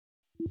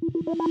Welcome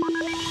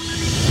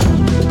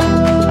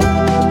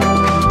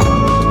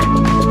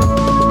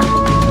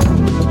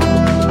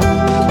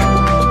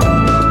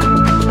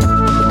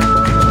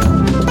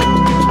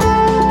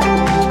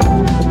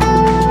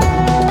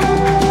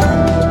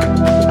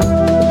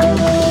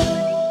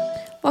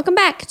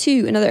back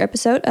to another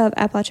episode of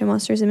Appalachian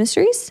Monsters and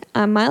Mysteries.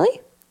 I'm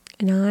Miley.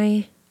 And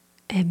I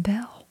am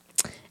Belle.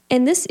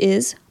 And this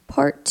is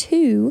part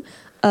 2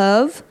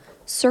 of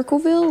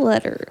Circleville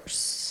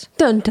Letters.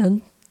 Dun,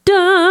 dun,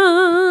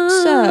 dun.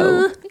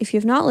 So, if you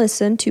have not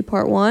listened to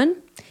part 1,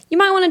 you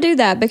might want to do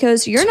that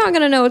because you're not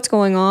going to know what's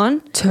going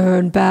on.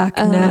 Turn back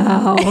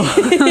now.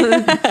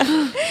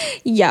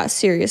 Yeah,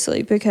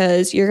 seriously,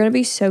 because you're going to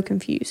be so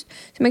confused.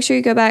 So make sure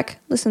you go back,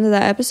 listen to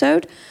that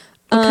episode.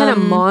 What kind of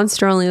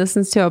monster only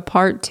listens to a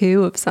part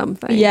 2 of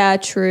something? Yeah,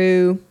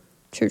 true.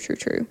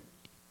 True.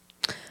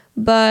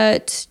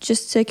 But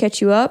just to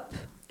catch you up,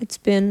 it's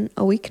been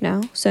a week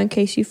now. So in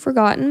case you've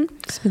forgotten.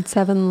 It's been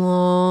 7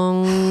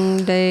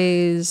 long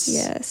days.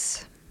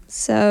 Yes.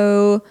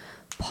 So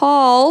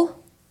Paul,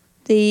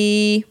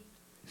 this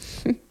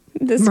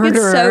murderer.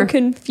 gets so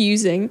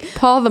confusing.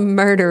 Paul the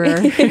murderer.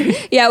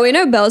 Yeah, we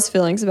know Belle's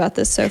feelings about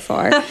this so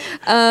far.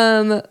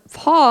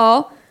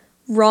 Paul,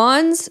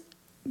 Ron's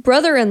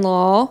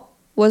brother-in-law,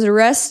 was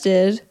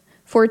arrested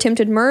for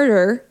attempted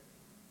murder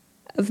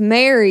of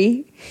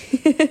Mary.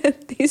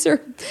 This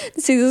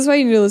is why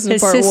you need to listen to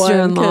His part 1.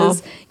 sister-in-law.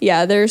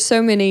 Yeah, there's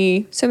so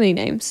many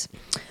names.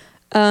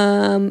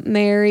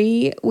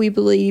 Mary, we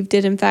believe,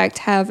 did in fact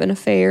have an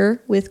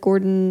affair with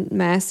Gordon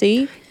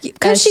Massey.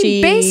 Because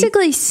she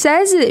basically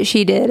says that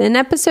she did in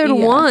episode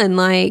 1.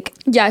 Like,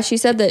 yeah, she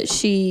said that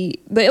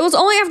but it was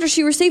only after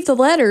she received the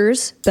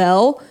letters,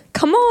 Belle.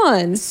 Come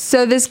on.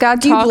 so this guy you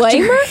talked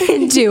blame her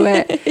into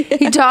it.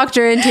 He talked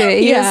her into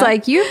it. He was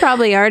like, you're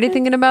probably already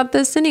thinking about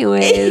this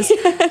anyways.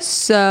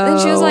 So. And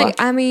she was like,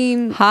 I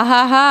mean, ha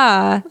ha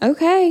ha.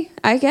 okay,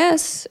 I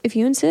guess, if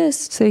you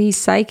insist. So he's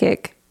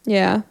psychic.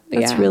 Yeah.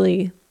 That's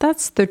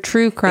the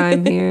true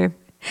crime here.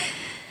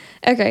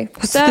 Okay,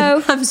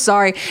 so. I'm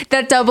sorry.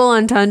 That double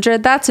entendre,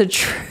 that's a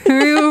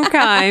true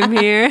crime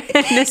here.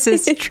 And this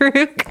is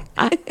true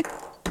crime.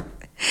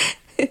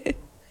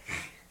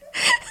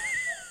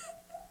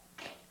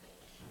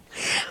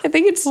 I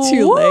think it's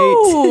too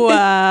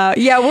late.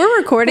 Yeah, we're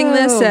recording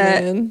this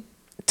at man.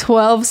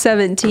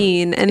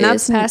 12:17, and It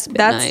is past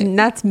midnight.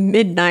 that's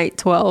midnight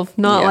 12,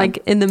 not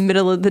like in the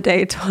middle of the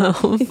day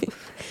 12.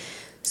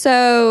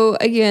 So,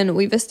 again,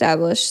 we've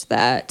established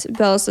that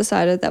Belle's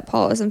decided that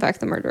Paul is in fact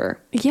the murderer.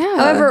 Yeah.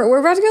 However, we're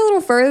about to go a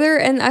little further,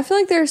 and I feel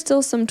like there are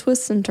still some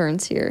twists and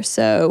turns here.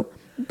 So,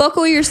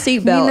 buckle your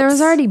seatbelts. I mean, there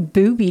was already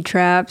booby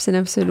traps in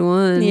episode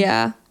 1.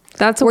 Yeah.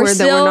 That's a word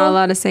that we're not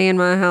allowed to say in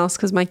my house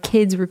because my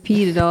kids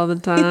repeat it all the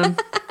time.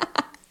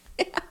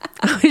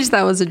 I wish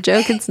that was a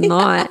joke. It's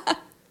not.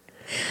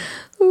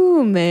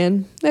 Oh,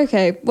 man.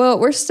 Okay. Well,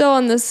 we're still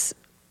on this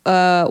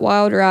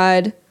wild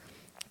ride.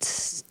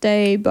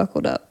 Stay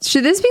buckled up.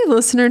 Should this be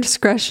listener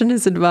discretion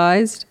is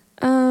advised?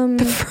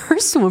 The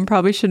first one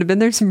probably should have been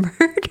there's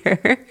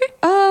murder.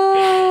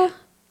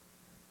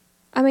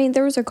 I mean,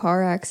 there was a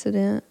car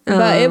accident,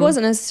 but it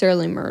wasn't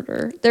necessarily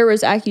murder. There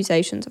was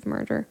accusations of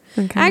murder.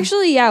 Okay.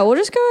 Actually, yeah, we'll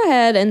just go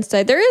ahead and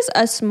say there is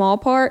a small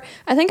part.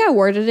 I think I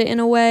worded it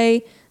in a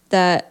way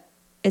that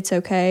it's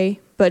okay,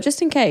 but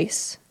just in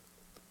case,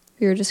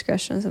 your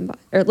discretion is advised,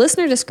 or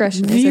listener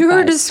discretion is Viewer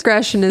advised.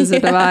 discretion is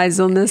advised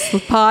on this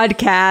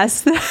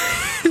podcast.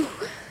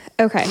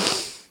 Okay,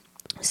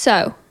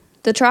 so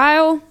the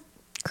trial,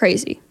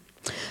 crazy.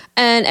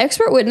 An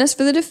expert witness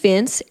for the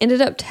defense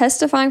ended up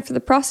testifying for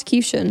the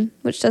prosecution,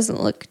 which doesn't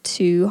look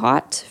too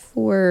hot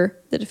for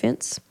the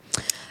defense.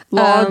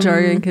 Law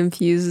jargon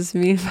confuses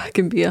me if I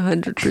can be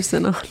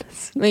 100%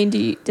 honest. I mean, do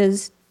you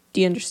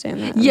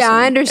understand that? Yeah,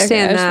 I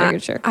understand okay, I that. was making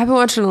sure. I've been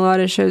watching a lot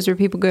of shows where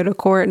people go to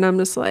court and I'm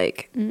just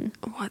like,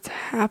 what's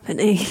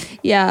happening?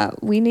 Yeah,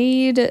 we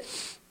need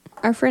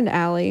our friend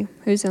Allie,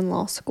 who's in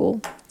law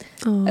school.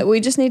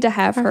 We just need to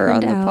have her on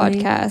the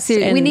podcast.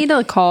 Seriously, we need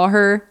to call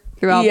her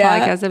throughout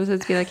podcast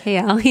episodes to be like, hey,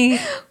 Allie,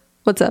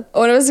 what's up?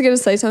 When I was going to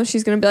say something,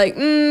 she's going to be like,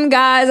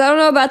 guys, I don't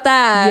know about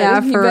that.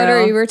 Yeah, you for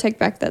better real. take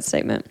back that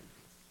statement.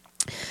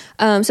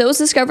 So it was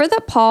discovered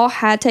that Paul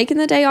had taken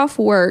the day off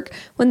work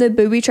when the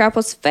booby trap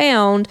was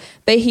found,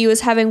 but he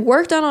was having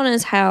work done on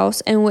his house,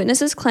 and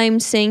witnesses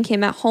claimed seeing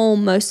him at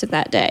home most of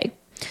that day.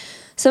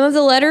 Some of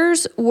the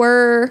letters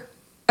were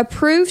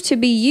approved to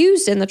be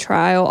used in the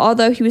trial,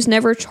 although he was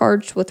never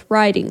charged with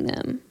writing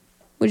them,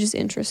 which is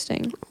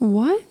interesting.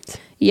 What?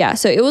 Yeah,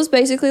 so it was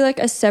basically like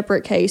a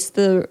separate case,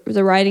 the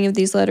writing of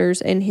these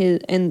letters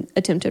and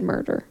attempted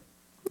murder.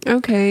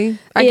 Okay.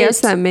 I guess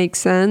that makes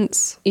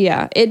sense.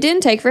 Yeah. It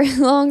didn't take very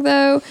long,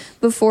 though,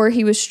 before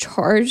he was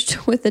charged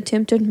with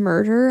attempted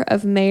murder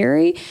of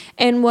Mary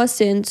and was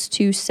sentenced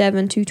to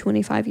 7 to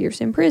 25 years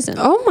in prison.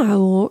 Oh, my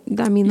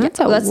Lord. I mean, that's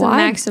a wide the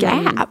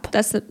maximum gap.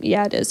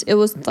 Yeah, it is. It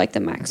was like the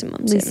maximum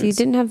At least he sentence.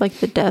 didn't have, like,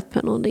 the death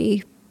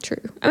penalty.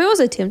 True. I mean, it was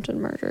attempted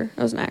murder.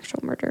 It was an actual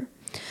murder.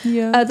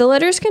 Yeah. The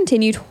letters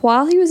continued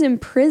while he was in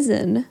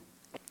prison.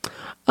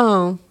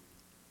 Oh.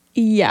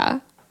 Yeah.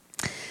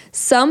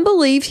 Some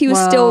believed he was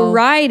still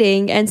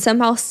writing and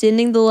somehow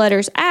sending the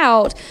letters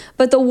out,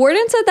 but the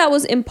warden said that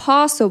was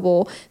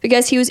impossible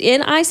because he was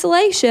in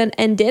isolation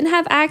and didn't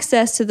have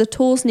access to the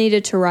tools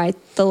needed to write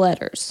the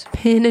letters.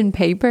 Pen and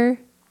paper?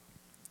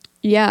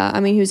 Yeah, I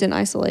mean, he was in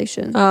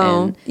isolation.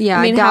 Oh, and, yeah.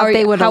 I mean, I doubt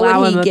they would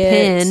allow him a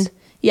pen.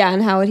 Yeah,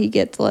 and how would he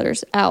get the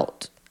letters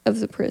out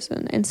of the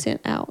prison and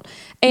sent out?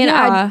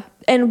 And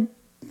and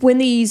when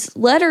these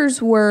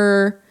letters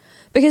were,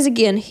 because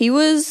again, he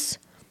was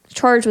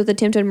charged with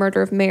attempted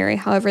murder of Mary.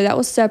 However, that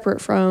was separate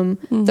from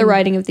the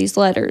writing of these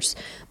letters.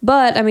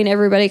 But I mean,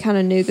 everybody kind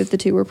of knew that the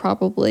two were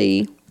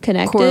probably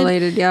connected.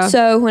 Correlated, yeah.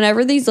 So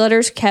whenever these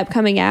letters kept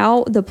coming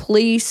out, the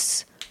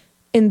police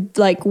went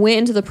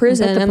into the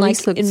prison and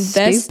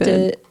invested.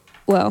 Stupid.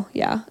 Well,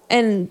 yeah.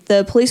 And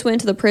the police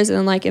went to the prison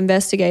and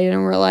investigated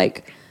and were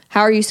like,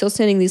 how are you still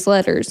sending these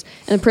letters?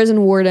 And the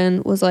prison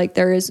warden was like,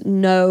 there is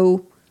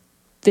no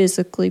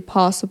physically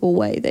possible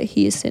way that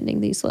he is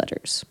sending these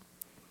letters.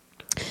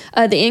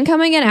 The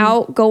incoming and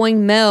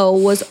outgoing mail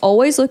was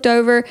always looked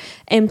over,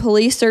 and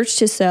police searched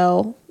his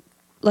cell,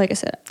 like I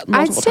said,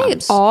 multiple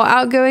times. All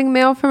outgoing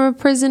mail from a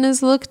prison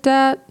is looked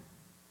at.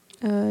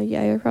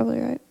 Yeah, you're probably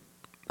right.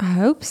 I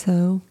hope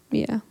so.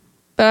 Yeah.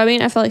 But I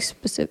mean, I feel like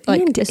specific,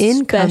 and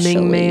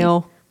incoming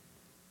mail.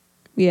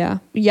 Yeah.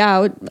 Yeah, I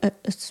would,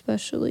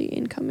 especially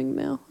incoming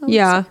mail.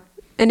 Yeah. Say.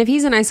 And if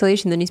he's in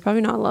isolation, then he's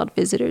probably not allowed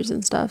visitors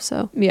and stuff,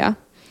 so. Yeah.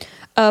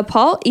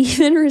 Paul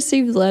even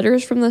received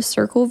letters from the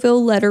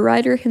Circleville letter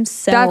writer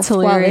himself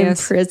while in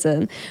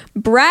prison,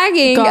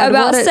 bragging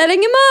about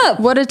setting him up.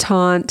 What a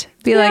taunt.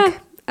 Be like,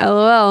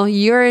 LOL,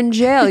 you're in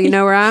jail. You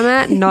know where I'm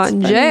at? Not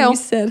in jail. You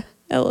said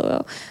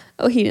LOL.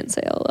 Oh, he didn't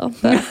say LOL.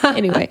 But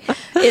anyway,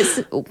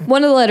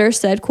 one of the letters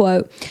said,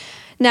 quote,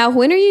 "Now,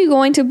 when are you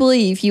going to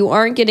believe you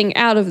aren't getting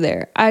out of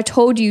there? I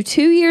told you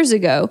 2 years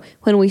ago,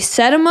 when we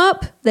set them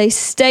up, they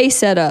stay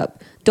set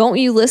up. Don't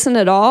you listen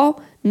at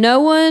all?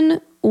 No one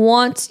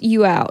wants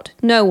you out.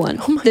 No one.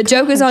 The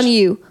joke is on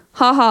you.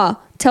 Ha ha.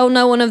 Tell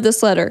no one of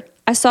this letter.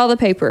 I saw the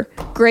paper.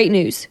 Great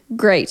news.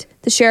 Great.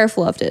 The sheriff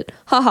loved it.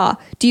 Ha ha.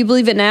 Do you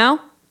believe it now?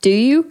 Do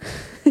you?"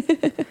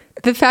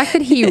 The fact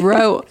that he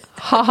wrote,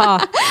 ha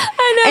ha,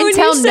 I know, and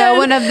tell no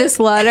one of this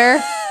letter.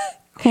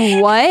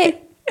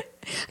 What?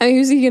 I mean,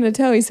 who's he going to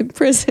tell? He's in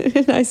prison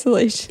in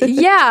isolation.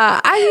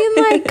 Yeah. I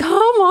mean, come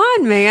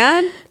on,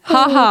 man.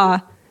 Ha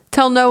ha.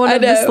 Tell no one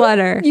of this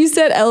letter. You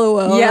said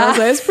LOL. Yeah.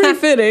 That's pretty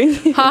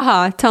fitting. Ha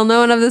ha. Tell no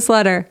one of this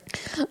letter.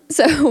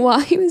 So while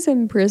he was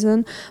in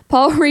prison,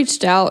 Paul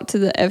reached out to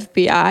the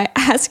FBI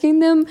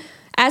asking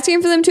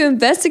for them to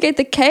investigate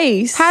the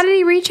case. How did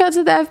he reach out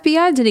to the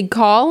FBI? Did he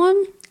call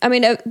them? I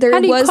mean, How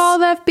did he call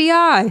the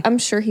FBI? I'm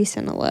sure he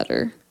sent a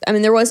letter. I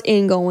mean, there was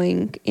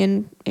incoming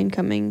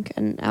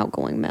and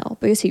outgoing mail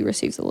because he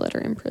received the letter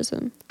in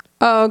prison.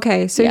 Oh,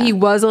 okay. So he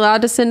was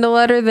allowed to send a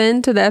letter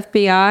then to the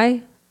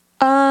FBI?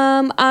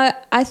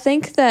 I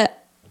think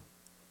that,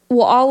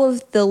 well, all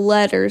of the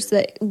letters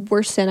that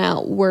were sent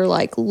out were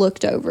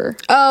looked over.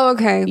 Oh,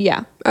 okay.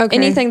 Yeah. Okay.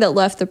 Anything that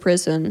left the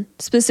prison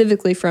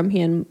specifically from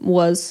him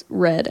was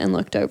read and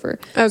looked over.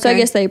 Okay. So I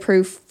guess they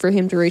approved for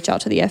him to reach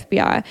out to the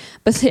FBI,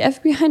 but the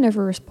FBI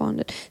never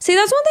responded. See,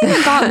 that's one thing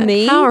that got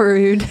me. How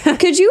rude.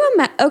 Could you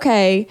imagine?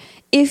 Okay.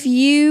 If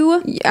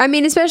you, I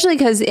mean, especially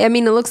because, I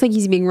mean, it looks like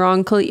he's being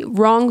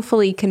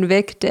wrongfully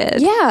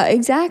convicted. Yeah,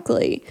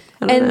 exactly.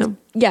 I don't know.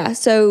 Yeah,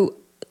 so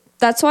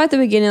that's why at the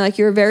beginning,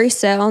 you were very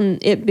set on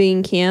it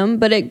being him,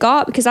 but it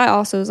got, because I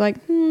also was like,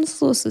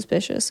 it's a little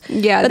suspicious.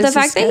 Yeah, but the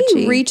fact that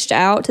he reached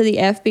out to the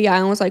FBI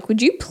and was like,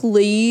 would you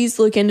please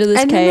look into this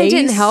case? And then they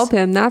didn't help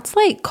him. That's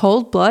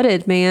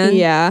cold-blooded, man.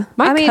 Yeah.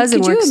 My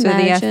cousin works for the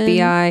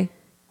FBI,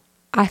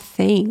 I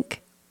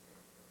think.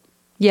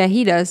 Yeah,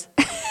 he does.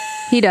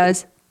 He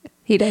does.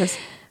 He does.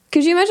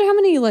 Could you imagine how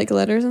many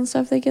letters and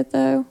stuff they get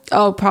though?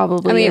 Oh,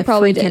 probably. I mean, it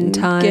probably didn't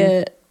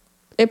get.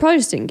 It probably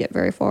just didn't get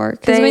very far.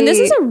 Because I mean, this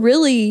is a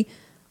really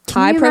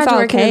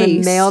high-profile case. In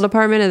the mail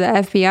department of the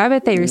FBI, I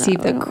bet they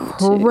receive the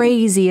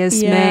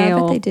craziest mail.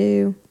 I bet they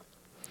do.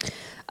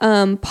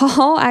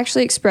 Paul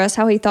actually expressed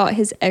how he thought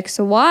his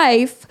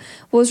ex-wife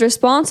was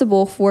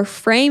responsible for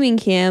framing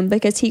him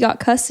because he got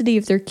custody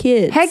of their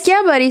kids. Heck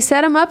yeah, buddy!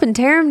 Set him up and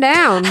tear him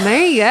down.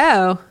 There you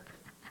go.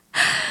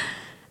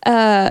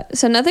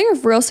 So nothing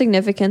of real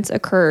significance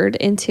occurred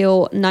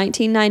until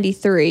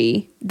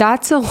 1993.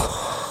 That's a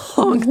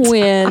long time.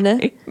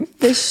 When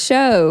the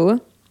show...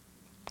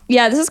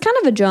 Yeah, this is kind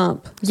of a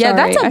jump. Yeah,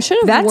 Sorry. I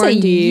should have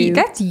warned you.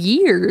 That's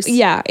years.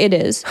 Yeah, it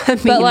is.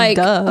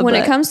 When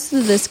it comes to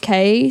this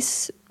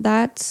case,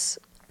 that's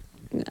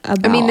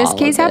about this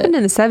case happened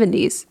in the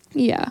 70s.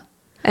 Yeah.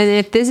 And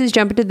if this is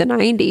jumping to the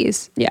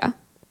 90s. Yeah.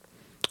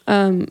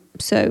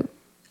 So...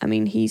 I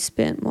mean, he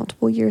spent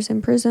multiple years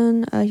in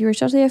prison. He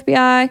reached out to the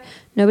FBI.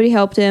 Nobody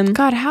helped him.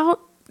 God,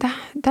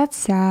 that's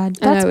sad.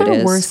 That's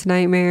my worst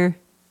nightmare.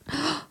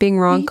 Being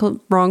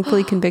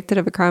wrongfully convicted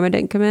of a crime I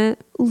didn't commit.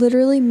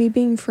 Literally, me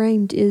being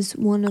framed is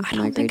one of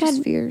my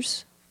greatest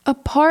fears.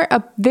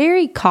 A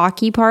very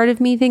cocky part of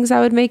me thinks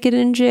I would make it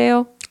in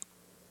jail.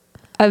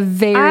 a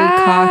very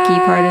cocky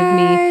part of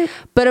me.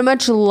 But a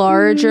much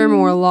larger,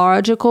 more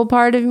logical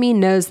part of me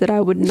knows that I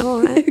would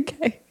not.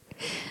 Okay.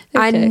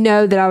 I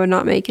know that I would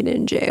not make it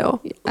in jail.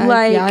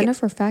 Yeah, I know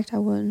for a fact I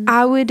wouldn't.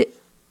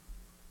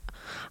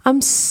 I'm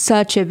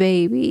such a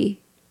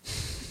baby.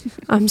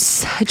 I'm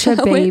such a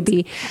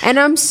baby. And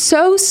I'm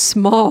so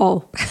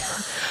small.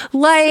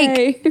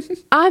 Like,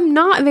 I'm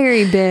not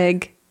very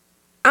big.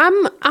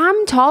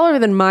 I'm taller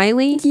than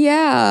Miley.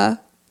 Yeah.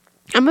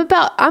 I'm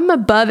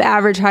above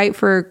average height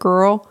for a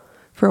girl.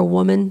 For a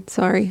woman.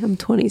 Sorry, I'm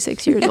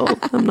 26 years old.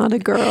 I'm not a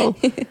girl.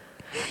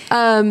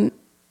 I'm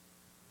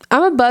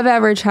above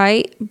average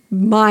height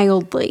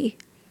mildly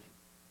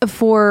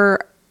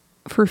for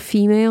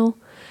female.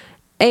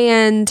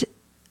 And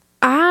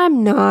I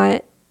don't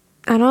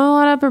have a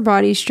lot of upper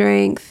body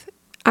strength.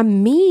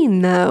 I'm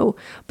mean though.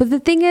 But the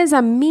thing is,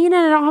 I'm mean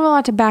and I don't have a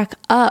lot to back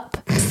up.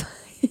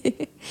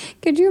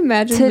 Could you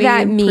imagine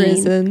being in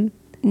prison?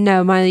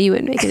 No, Miley, you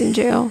wouldn't make it in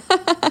jail.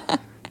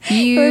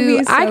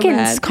 I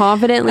can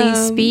confidently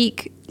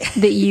speak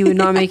that you would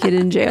not make it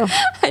in jail.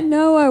 I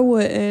know I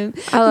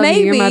wouldn't. I love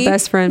you. You're my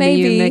best friend, but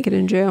you would make it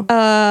in jail.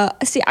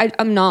 See,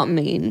 I'm not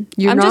mean.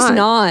 I'm just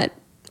not.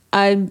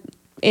 I'm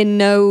in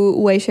no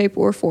way, shape,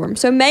 or form.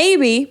 So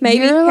maybe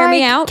You're hear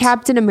me out.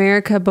 Captain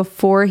America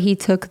before he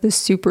took the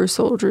super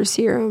soldier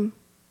serum.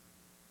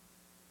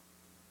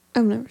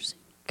 I've never seen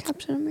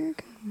Captain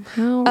America.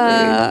 How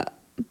weird.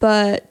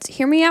 But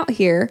hear me out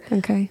here.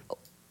 Okay.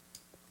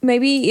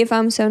 Maybe if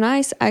I'm so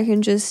nice, I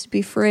can just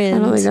be friends. I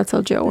don't think that's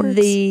how jail works.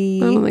 I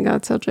don't think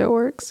that's how jail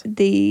works.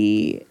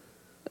 The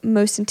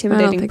most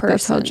intimidating I don't think person.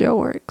 that's how jail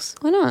works.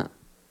 Why not?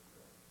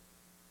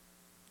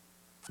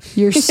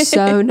 You're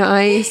so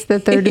nice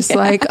that they're just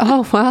like,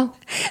 oh, well.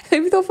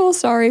 Maybe they'll feel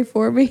sorry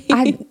for me.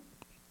 I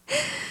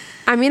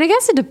mean, I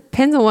guess it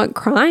depends on what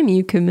crime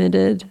you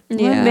committed.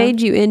 Yeah. What made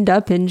you end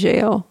up in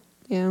jail?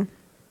 Yeah.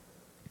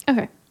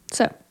 Okay.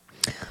 So,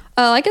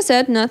 like I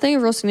said, nothing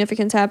of real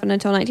significance happened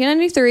until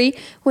 1993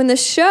 when the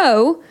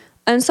show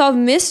Unsolved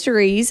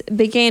Mysteries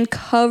began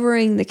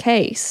covering the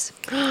case.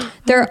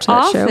 Their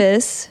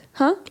office...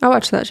 Huh? I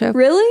watched that show.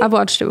 Really? I've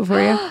watched it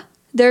before, yeah.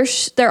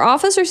 Their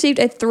office received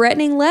a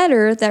threatening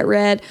letter that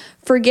read,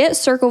 "Forget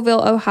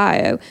Circleville,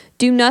 Ohio.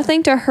 Do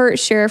nothing to hurt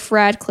Sheriff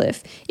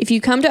Radcliffe. If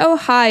you come to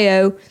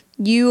Ohio,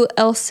 you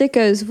El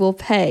Sickos will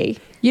pay."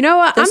 You know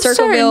what? The I'm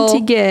Circleville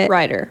starting to get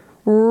writer.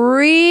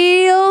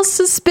 real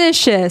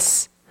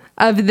suspicious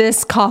of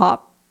this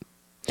cop.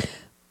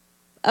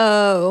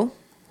 Oh,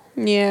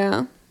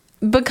 yeah.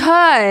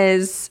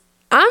 Because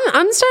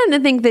I'm starting to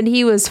think that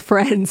he was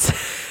friends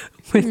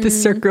with the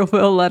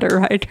Circleville letter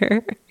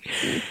writer.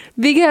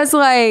 Because,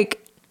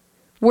 like,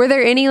 were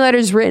there any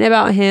letters written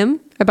about him?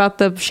 About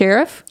the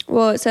sheriff?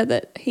 Well, it said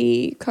that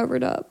he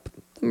covered up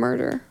the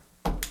murder.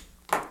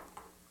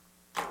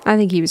 I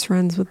think he was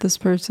friends with this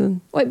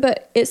person. Wait,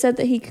 but it said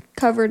that he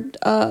covered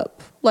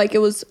up, like it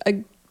was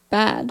a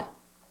bad.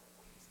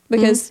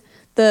 Because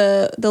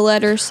the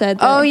letter said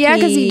that oh, yeah,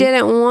 because he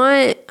didn't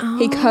want...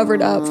 He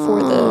covered up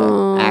for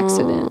the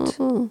accident.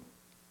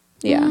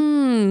 Yeah. I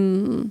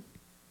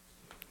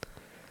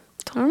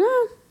don't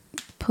know.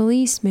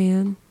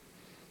 Policeman.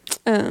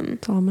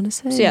 That's all I'm going to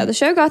say. So, yeah, the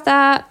show got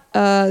that.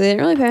 They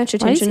didn't really pay much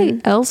attention. Why do you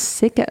say El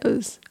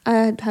Sickos?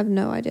 I have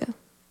no idea.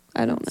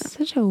 I don't know.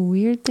 Such a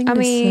weird thing to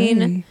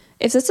say.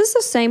 If this is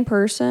the same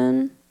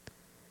person,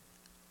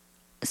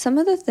 some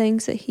of the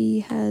things that he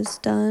has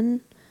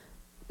done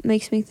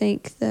makes me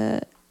think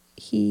that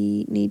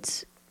he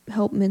needs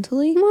help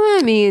mentally. Well,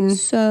 I mean,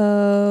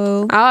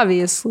 so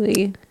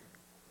obviously,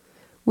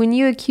 when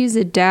you accuse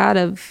a dad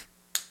of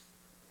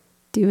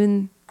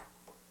doing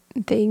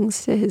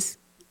things to his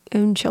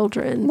own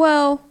children,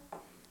 well,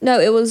 no,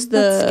 it was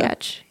that's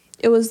sketch.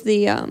 It was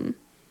the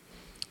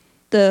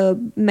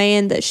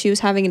man that she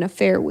was having an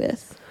affair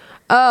with.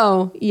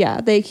 Oh,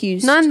 yeah, they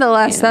accused.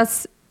 Nonetheless, him.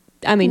 that's.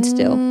 I mean,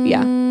 still,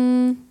 yeah.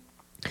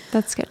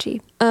 That's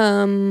sketchy.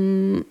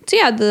 So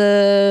yeah,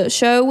 the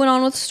show went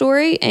on with the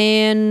story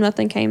and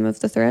nothing came of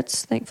the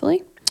threats,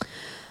 thankfully.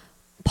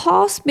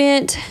 Paul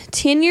spent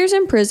 10 years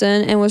in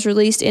prison and was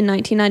released in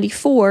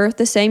 1994,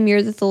 the same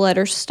year that the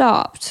letter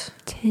stopped.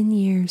 10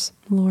 years,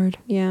 Lord.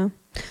 Yeah.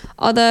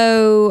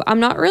 Although I'm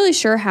not really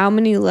sure how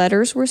many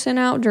letters were sent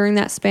out during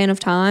that span of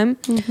time.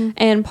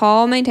 And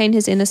Paul maintained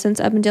his innocence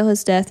up until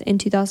his death in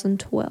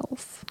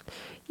 2012.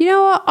 You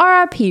know what?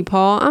 R.I.P.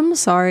 Paul. I'm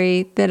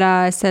sorry that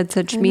I said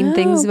such mean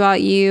things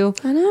about you.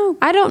 I know.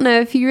 I don't know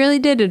if you really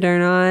did it or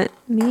not.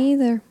 Me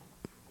either.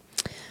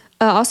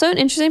 Also, an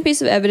interesting piece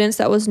of evidence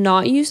that was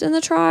not used in the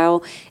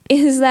trial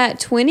is that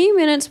 20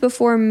 minutes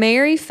before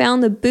Mary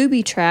found the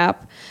booby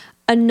trap,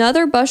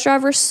 another bus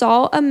driver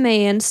saw a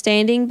man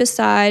standing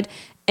beside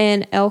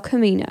an El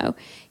Camino.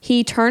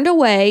 He turned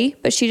away,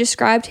 but she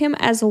described him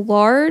as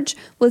large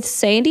with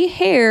sandy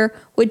hair,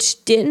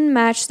 which didn't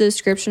match the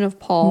description of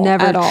Paul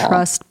at all. Never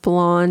trust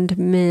blonde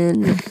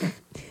men.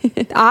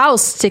 I'll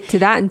stick to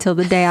that until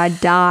the day I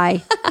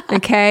die.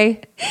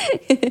 Okay?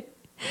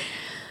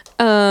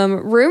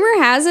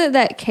 Rumor has it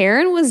that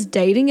Karen was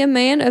dating a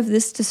man of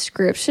this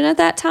description at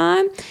that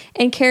time,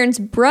 and Karen's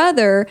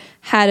brother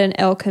had an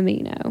El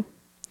Camino.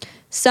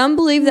 Some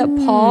believe that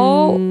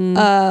Paul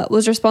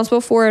was responsible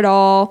for it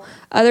all.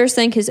 Others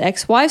think his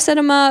ex-wife set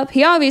him up.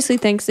 He obviously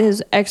thinks that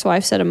his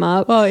ex-wife set him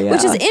up. Oh, yeah.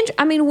 Which is,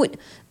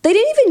 they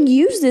didn't even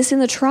use this in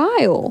the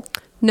trial.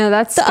 No,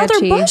 that's the sketchy.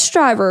 other bus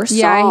driver saw.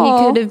 Yeah, he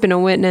could have been a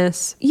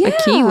witness. Yeah.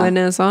 A key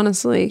witness,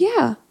 honestly.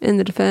 Yeah. In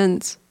the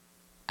defense.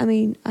 I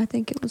mean, I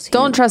think it was him.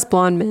 Don't trust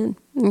blonde men.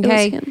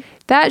 Okay. It was him.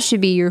 That should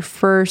be your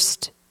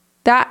first.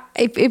 That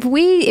if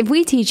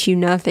we teach you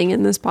nothing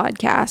in this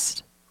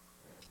podcast,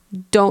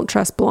 don't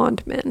trust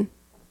blonde men.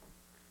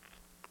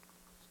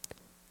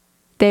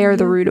 They are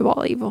the root of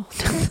all evil.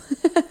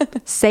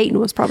 Satan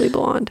was probably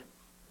blonde.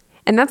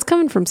 And that's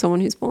coming from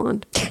someone who's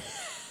blonde.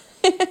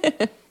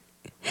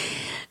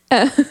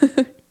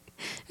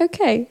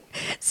 Okay.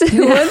 So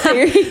one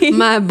theory.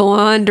 My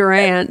blonde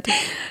rant.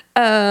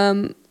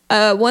 Another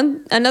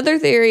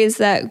theory is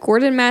that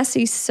Gordon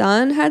Massey's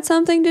son had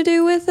something to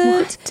do with it.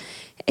 What?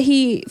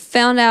 He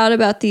found out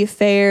about the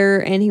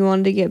affair and he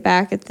wanted to get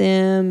back at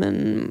them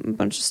and a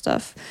bunch of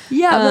stuff.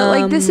 Yeah,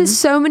 but this is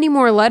so many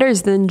more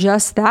letters than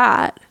just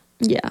that.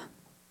 Yeah.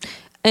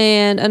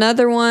 And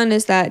another one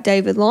is that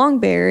David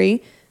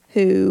Longberry,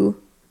 who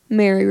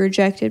Mary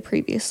rejected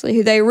previously,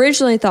 who they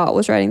originally thought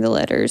was writing the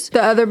letters.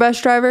 The other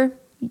bus driver?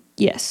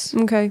 Yes.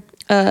 Okay.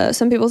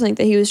 Some people think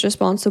that he was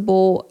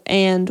responsible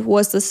and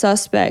was the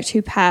suspect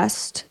who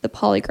passed the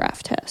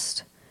polygraph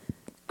test.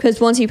 Because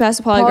once he passed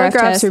the polygraph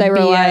test, they were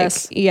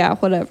BS. like, yeah,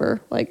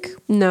 whatever. Like,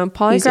 no,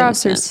 polygraphs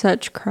are innocent.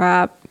 such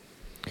crap.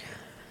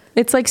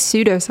 It's like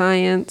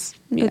pseudoscience.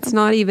 Yeah. It's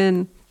not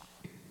even.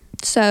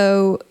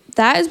 so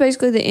that is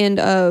basically the end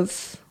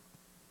of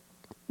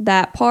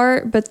that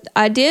part. But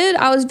I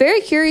was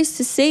very curious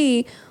to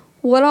see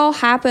what all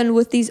happened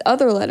with these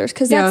other letters.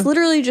 Because that's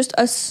literally just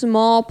a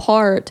small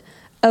part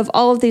of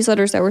all of these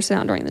letters that were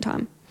sent out during the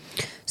time.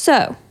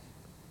 So,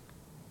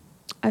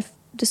 I've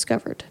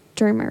discovered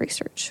during my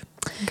research.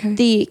 Okay.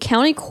 The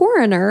county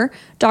coroner,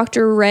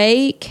 Dr.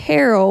 Ray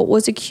Carroll,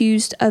 was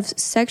accused of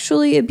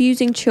sexually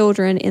abusing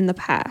children in the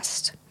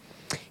past.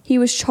 He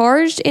was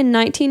charged in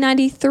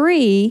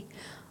 1993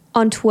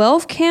 on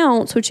 12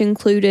 counts, which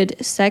included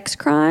sex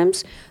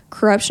crimes,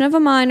 corruption of a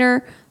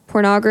minor,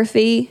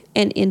 pornography,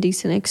 and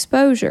indecent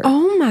exposure.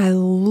 Oh my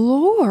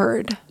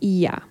Lord.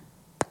 Yeah.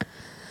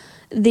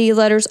 The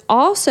letters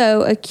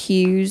also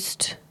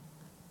accused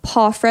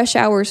Paul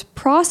Freshour's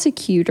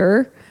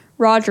prosecutor,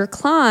 Roger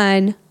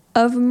Klein,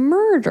 of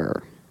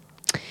murder.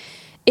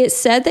 It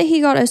said that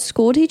he got a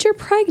school teacher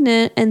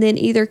pregnant and then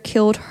either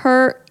killed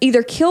her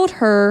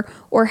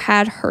or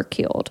had her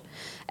killed.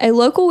 A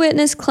local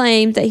witness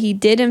claimed that he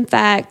did in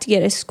fact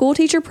get a school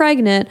teacher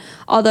pregnant,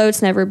 although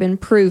it's never been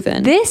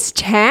proven. This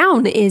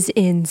town is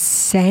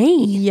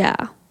insane.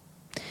 Yeah.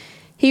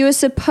 He was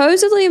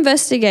supposedly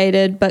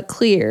investigated but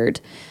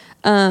cleared.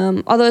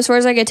 Although as far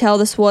as I could tell,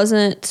 this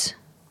wasn't...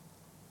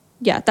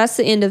 Yeah, that's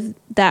the end of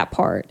that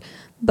part.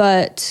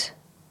 But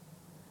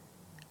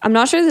I'm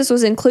not sure this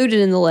was included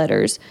in the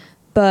letters,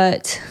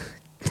 but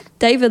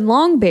David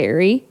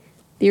Longberry,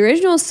 the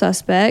original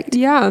suspect,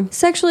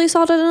 sexually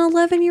assaulted an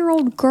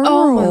 11-year-old girl.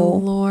 Oh my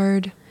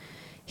Lord.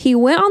 He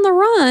went on the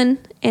run,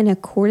 and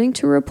according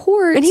to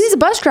reports... And he was a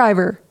bus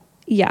driver.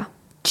 Yeah.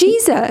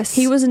 Jesus.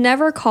 He was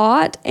never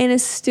caught and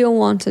is still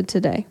wanted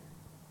today.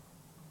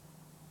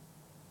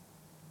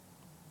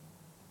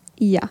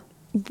 Yeah.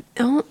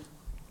 Oh.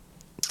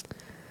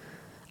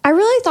 I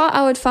really thought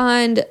I would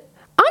find...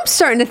 I'm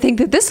starting to think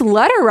that this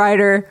letter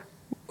writer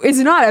is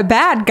not a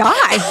bad guy.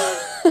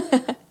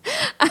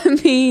 I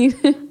mean...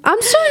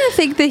 I'm starting to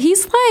think that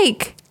he's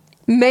like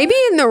maybe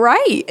in the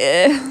right.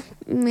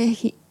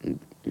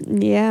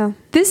 Yeah.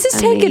 This is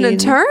taking a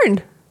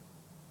turn.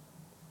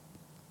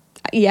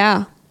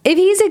 Yeah. If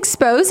he's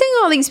exposing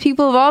all these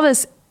people of all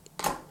this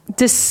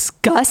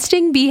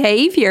disgusting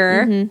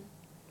behavior... Mm-hmm.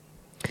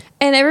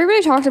 And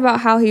everybody talked about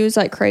how he was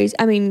like crazy.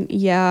 I mean,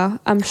 yeah,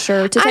 I'm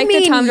sure to take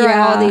the time to write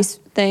all these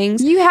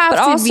things. You have but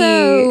to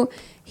also,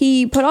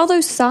 he put all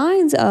those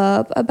signs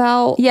up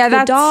about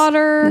the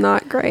daughter.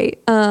 Not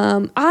great.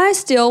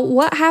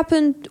 What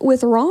happened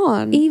with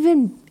Ron?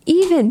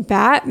 Even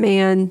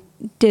Batman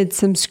did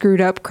some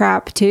screwed up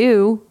crap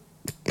too.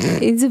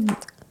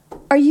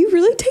 Are you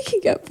really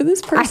taking up for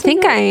this person? I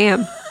think I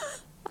am.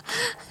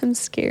 I'm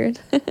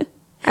scared.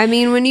 I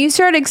mean, when you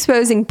start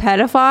exposing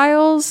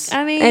pedophiles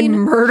and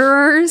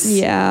murderers.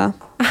 Yeah.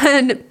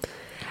 And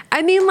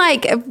I mean,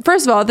 like,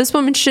 first of all, this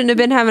woman shouldn't have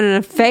been having an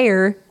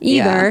affair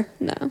either.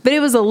 Yeah, no. But it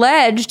was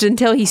alleged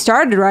until he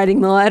started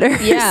writing the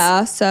letters.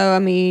 Yeah. So, I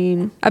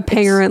mean.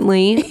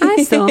 Apparently.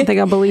 I still don't think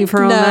I believe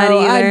her on that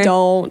either. I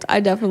don't. I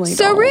definitely don't.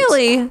 So,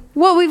 really,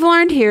 what we've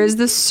learned here is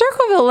the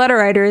Circleville letter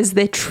writer is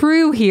the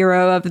true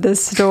hero of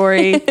this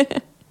story.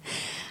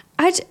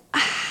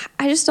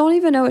 I just don't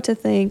even know what to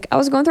think. I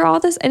was going through all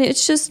this and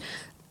it's just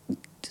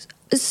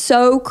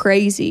so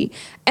crazy.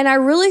 And I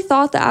really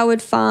thought that I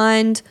would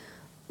find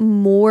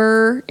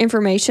more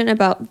information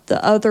about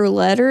the other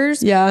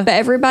letters. Yeah. But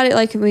everybody,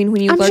 like, I mean,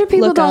 when you I'm look, sure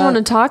people look don't up, want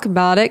to talk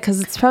about it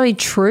because it's probably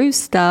true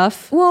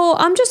stuff. well,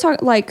 I'm just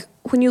talking, like,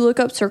 when you look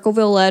up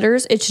Circleville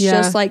letters, it's Yeah.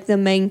 just like the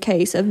main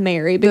case of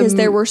Mary because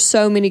there were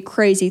so many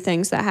crazy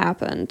things that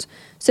happened.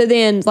 So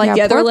then, like,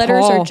 the other poor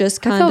letters Paul. are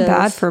just I kind feel of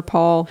bad for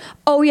Paul.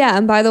 Oh, yeah.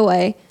 And by the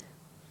way,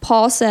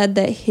 Paul said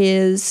that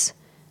his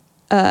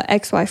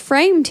ex-wife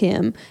framed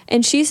him,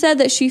 and she said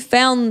that she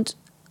found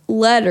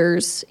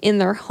letters in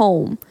their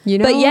home. You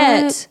know but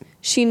yet, what?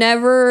 she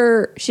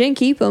didn't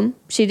keep them.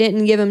 She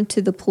didn't give them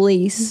to the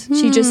police.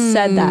 She just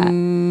said that.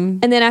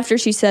 And then after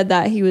she said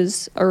that, he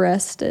was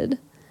arrested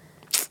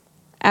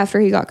after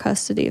he got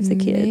custody of the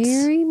kids.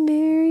 Mary,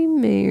 Mary,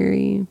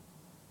 Mary.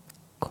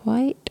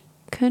 Quite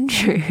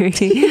contrary.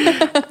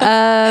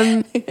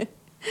 I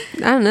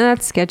don't know.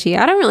 That's sketchy.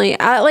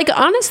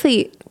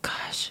 Honestly,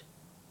 gosh,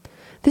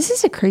 this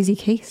is a crazy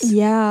case.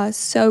 Yeah,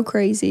 so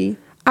crazy.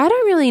 I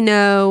don't really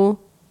know.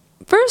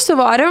 First of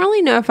all, I don't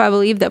really know if I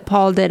believe that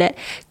Paul did it.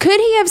 Could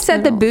he have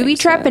set the don't booby think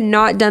trap so. and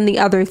not done the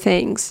other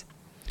things?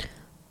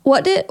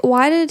 Why did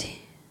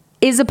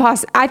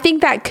I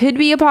think that could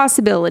be a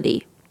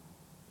possibility.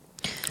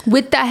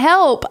 With the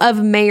help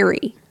of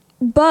Mary.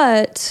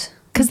 but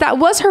Because that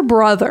was her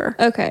brother.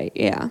 okay,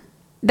 yeah.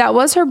 That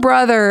was her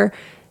brother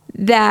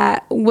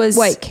that was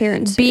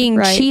Karen Sue, being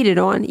right? cheated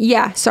on.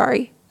 Yeah,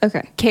 sorry.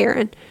 Okay.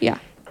 Karen. Yeah.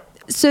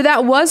 So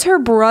that was her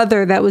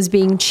brother that was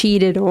being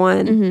cheated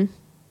on. Mm-hmm.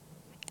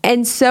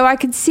 And so I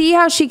could see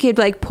how she could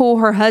like pull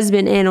her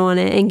husband in on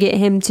it and get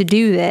him to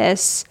do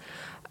this.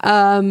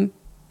 And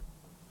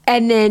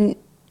then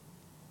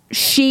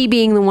she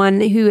being the one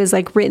who has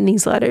like written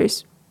these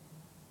letters.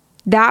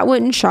 That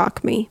wouldn't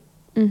shock me.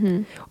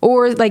 Mm-hmm.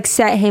 Or like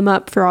set him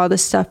up for all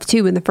this stuff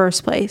too in the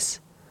first place.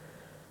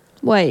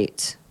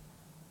 Wait.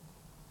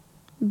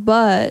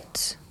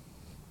 But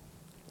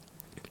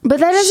But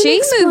that doesn't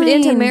she moved into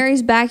explain-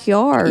 Mary's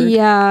backyard.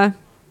 Yeah.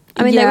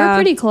 I mean, they were Yeah.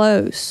 pretty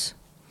close.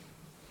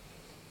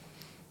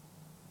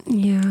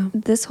 Yeah.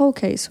 This whole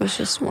case was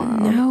just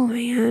wild. No,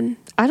 man.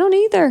 I don't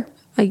either.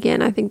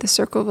 Again, I think the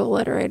Circleville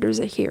letter writer is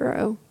a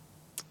hero.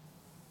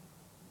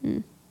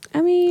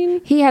 I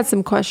mean, He had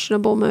some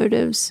questionable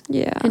motives.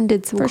 yeah. And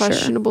did some for sure.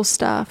 questionable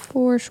stuff.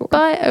 For sure.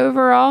 But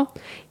overall,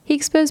 he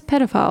exposed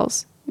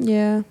pedophiles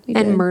yeah. he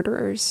and did.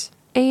 murderers.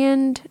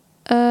 And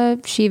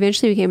she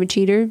eventually became a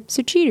cheater.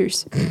 So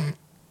cheaters.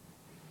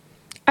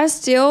 I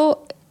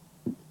still,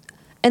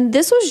 and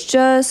this was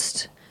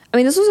just, I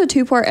mean, this was a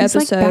 2-part He's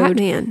like episode.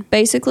 Batman.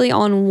 Basically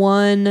on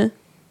one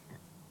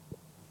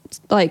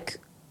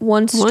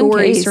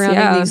story case, surrounding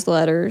yeah. these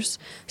letters.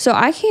 So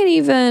I can't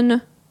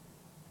even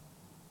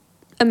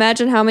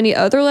imagine how many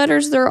other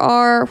letters there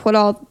are, what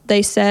all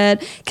they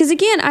said. Because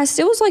again, I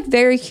still was like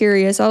very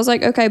curious. I was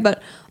like, okay,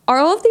 but are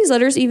all of these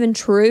letters even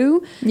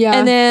true? Yeah.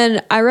 And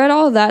then I read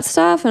all of that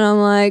stuff and I'm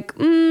like,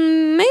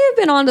 may have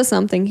been onto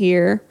something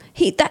here.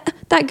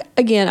 That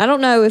again, I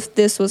don't know if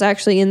this was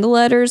actually in the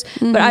letters,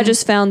 but I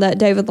just found that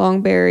David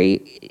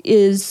Longberry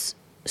is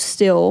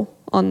still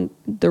on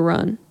the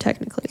run,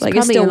 technically. He's like,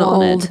 it's probably still an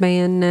wanted. old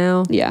man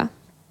now. Yeah.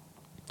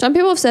 Some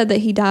people have said that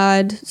he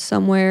died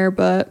somewhere,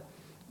 but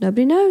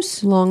nobody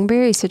knows.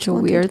 Longberry, such a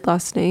Wanted. weird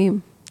last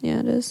name. Yeah,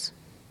 it is.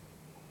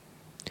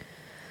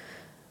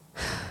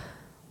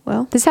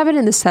 Well, This happened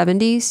in the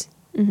 70s.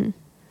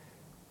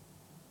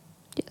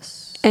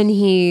 yes. And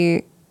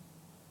he'd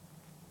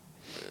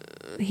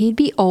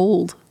be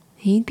old.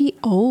 He'd be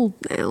old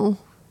now.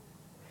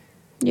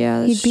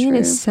 Yeah, that's He'd be in true.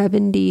 his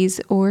 70s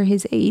or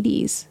his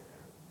 80s.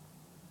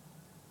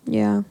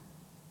 Yeah.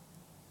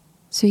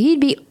 So he'd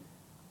be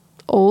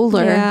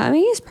older. Yeah, I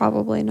mean, he's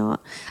probably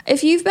not.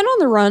 If you've been on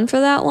the run for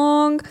that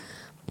long,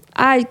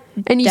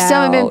 And you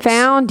still haven't been doubt.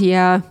 found?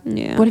 Yeah.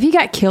 Yeah. What if he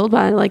got killed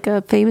by like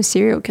a famous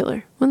serial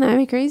killer? Wouldn't that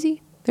be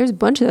crazy? There's a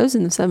bunch of those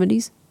in the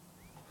 70s.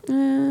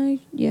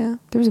 Yeah.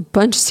 There was a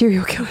bunch of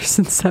serial killers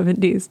in the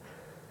 70s.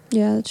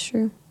 Yeah, that's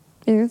true.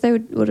 Maybe if they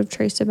would have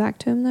traced it back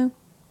to him, though,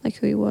 like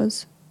who he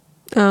was.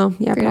 Oh,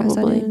 yeah, Figured out his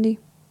probably. identity.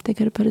 They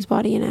could have put his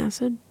body in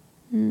acid.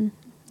 Yeah,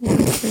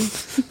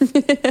 that's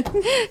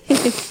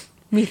true.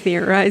 Me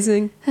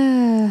theorizing.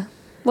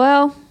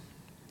 Well,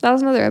 that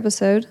was another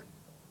episode.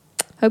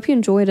 Hope you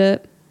enjoyed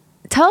it.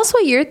 Tell us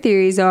what your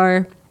theories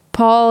are.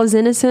 Paul is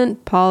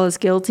innocent. Paul is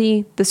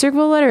guilty. The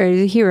Circleville letter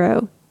is a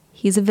hero.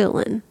 He's a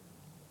villain.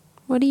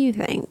 What do you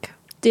think?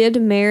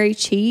 Did Mary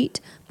cheat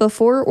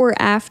before or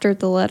after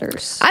the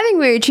letters? I think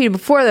Mary cheated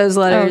before those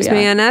letters, Oh,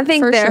 yeah. man. I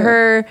think For that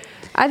sure.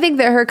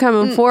 her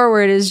coming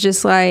forward is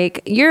just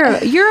like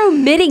you're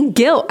omitting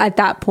guilt at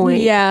that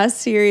point. Yeah,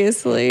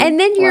 seriously. And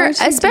then Why you're would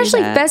she do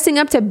especially that? fessing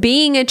up to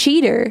being a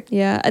cheater.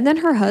 Yeah, and then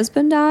her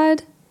husband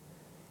died.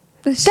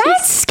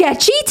 That's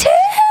sketchy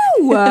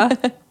too.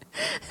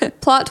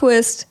 Plot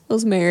twist, it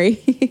was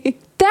Mary.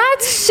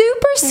 That's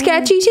super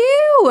sketchy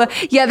too.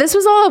 Yeah, this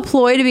was all a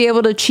ploy to be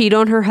able to cheat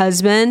on her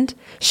husband.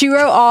 She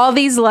wrote all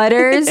these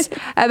letters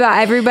about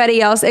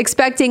everybody else,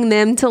 expecting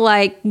them to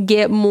like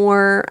get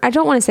more, I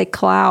don't want to say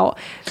clout,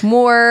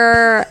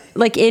 more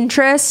like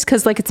interest,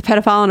 because like it's a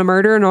pedophile and a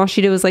murder, and all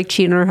she did was like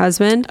cheat on her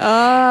husband.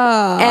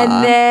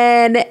 And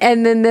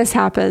then this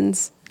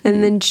happens.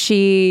 And then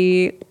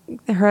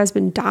her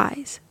husband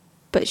dies,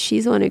 but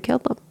she's the one who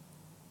killed him.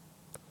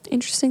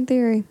 Interesting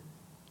theory.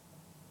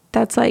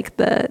 That's like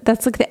the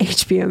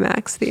HBO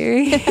Max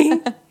theory.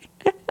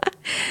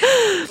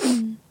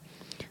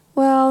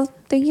 Well,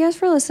 thank you guys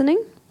for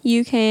listening.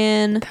 You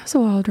can That was a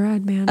wild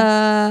ride, man.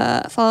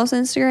 follow us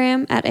on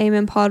Instagram at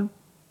AmenPod.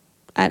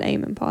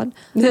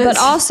 But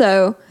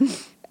also,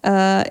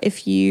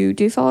 if you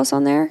do follow us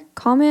on there,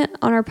 comment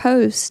on our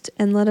post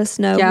and let us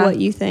know what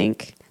you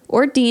think.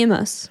 Or DM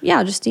us.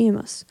 Yeah, just DM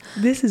us.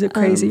 This is a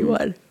crazy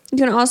one. You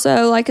can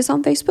also like us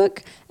on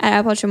Facebook at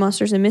Appalachian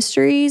Monsters and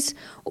Mysteries,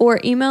 or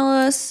email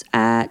us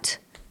at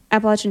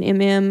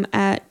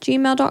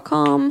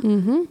appalachianmm@gmail.com.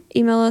 Mm-hmm.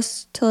 Email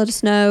us to let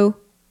us know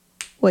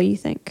what you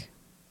think.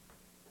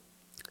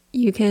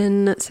 You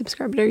can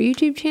subscribe to our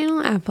YouTube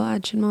channel,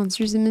 Appalachian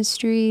Monsters and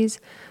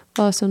Mysteries.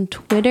 Follow us on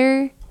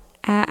Twitter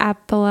at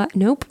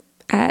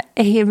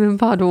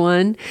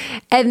AMMPod1.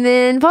 And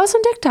then follow us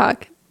on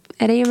TikTok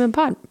at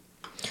AMMPod.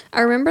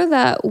 I remember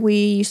that we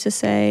used to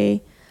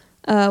say,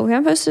 we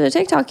haven't posted a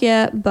TikTok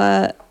yet,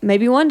 but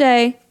maybe one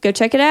day, go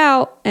check it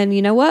out. And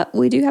you know what?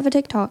 We do have a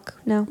TikTok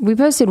now. We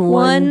posted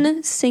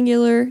one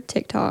singular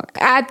TikTok.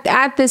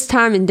 At this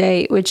time and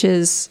date, which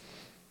is,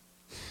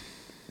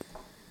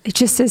 it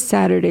just says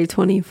Saturday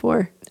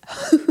 24.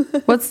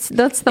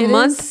 That's the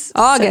month?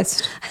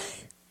 August.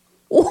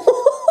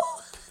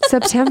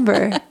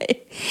 September.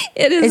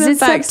 It is in it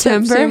fact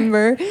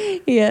September?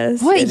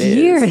 Yes. What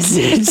year is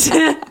it?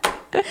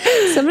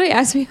 Somebody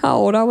asked me how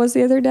old I was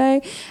the other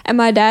day, and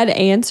my dad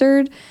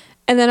answered,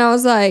 and then I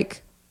was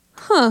like,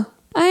 I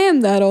am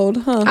that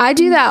old, huh? I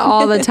do that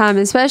all the time,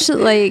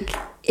 especially like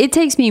it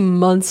takes me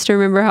months to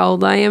remember how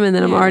old I am, and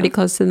then I'm already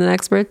close to the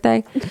next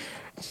birthday.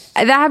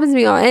 That happens to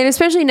me, and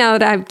especially now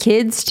that I have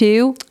kids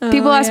too.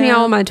 People ask me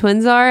how old my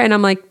twins are, and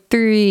I'm like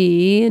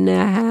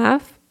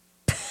 3.5.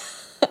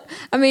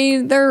 I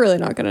mean, they're really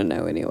not going to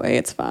know anyway.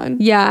 It's fine.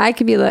 Yeah, I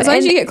could be like, as long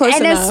as you get close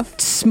enough.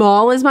 As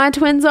small as my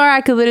twins are,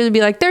 I could literally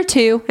be like, they're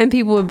 2, and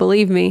people would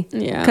believe me.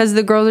 Yeah. Because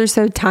the girls are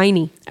so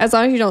tiny. As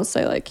long as you don't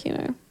say like,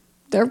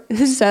 they're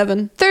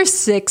 7. They're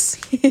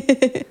 6.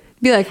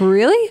 Be like,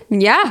 really?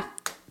 Yeah.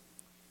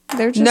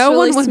 They're just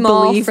really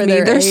small believe for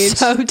their They're age.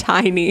 so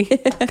tiny.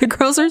 The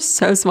girls are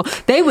so small.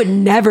 They would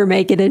never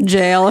make it in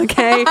jail,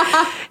 okay?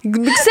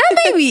 Except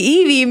maybe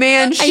Evie,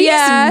 man. She's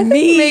mean.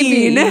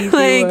 Maybe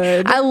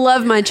like, I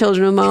love my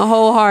children with my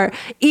whole heart.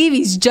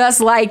 Evie's just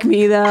like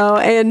me, though,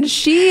 and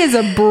she is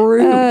a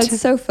brute.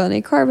 It's so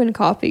funny. Carbon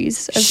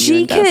copies of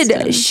you and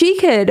Dustin. She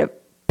could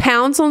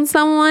pounce on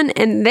someone,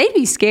 and they'd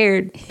be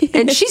scared.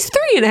 And she's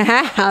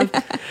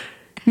 3.5.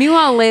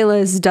 Meanwhile, Layla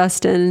is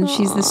Dustin, and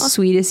she's the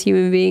sweetest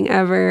human being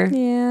ever.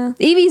 Yeah.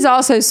 Evie's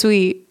also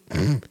sweet,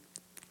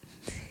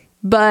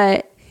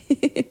 but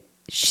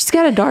she's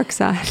got a dark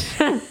side.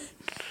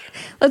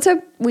 Let's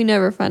hope we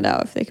never find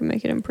out if they can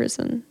make it in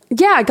prison.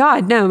 Yeah,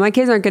 God, no. My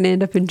kids aren't going to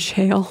end up in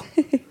jail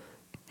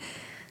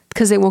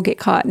because they won't get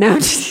caught. No.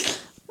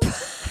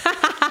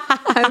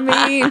 I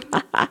mean,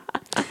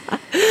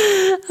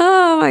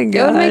 oh my God.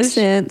 It would make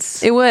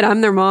sense. It would.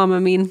 I'm their mom. I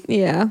mean,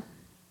 yeah.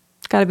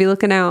 Got to be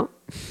looking out.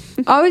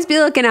 Always be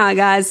looking out,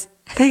 guys.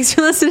 Thanks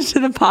for listening to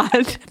the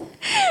pod.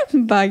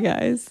 Bye,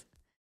 guys.